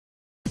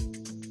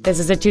This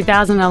is a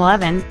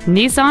 2011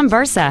 Nissan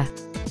Versa.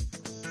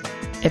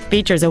 It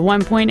features a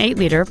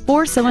 1.8-liter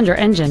four-cylinder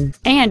engine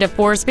and a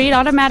 4-speed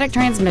automatic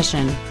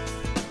transmission.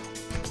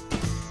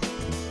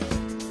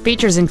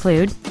 Features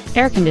include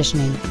air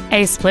conditioning,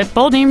 a split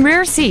folding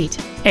rear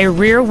seat, a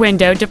rear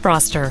window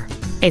defroster,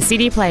 a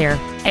CD player,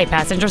 a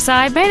passenger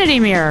side vanity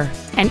mirror,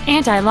 an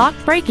anti-lock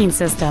braking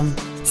system,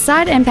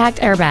 side impact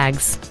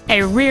airbags,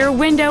 a rear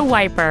window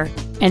wiper,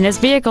 and this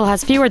vehicle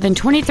has fewer than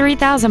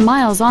 23,000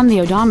 miles on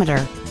the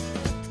odometer.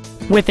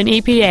 With an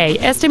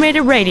EPA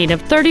estimated rating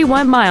of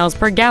 31 miles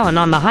per gallon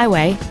on the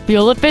highway,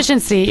 fuel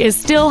efficiency is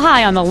still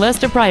high on the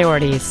list of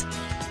priorities.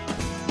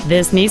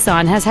 This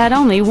Nissan has had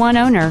only one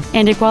owner,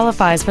 and it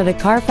qualifies for the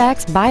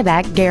Carfax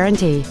buyback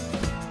guarantee.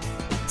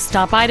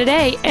 Stop by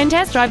today and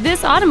test drive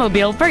this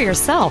automobile for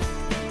yourself.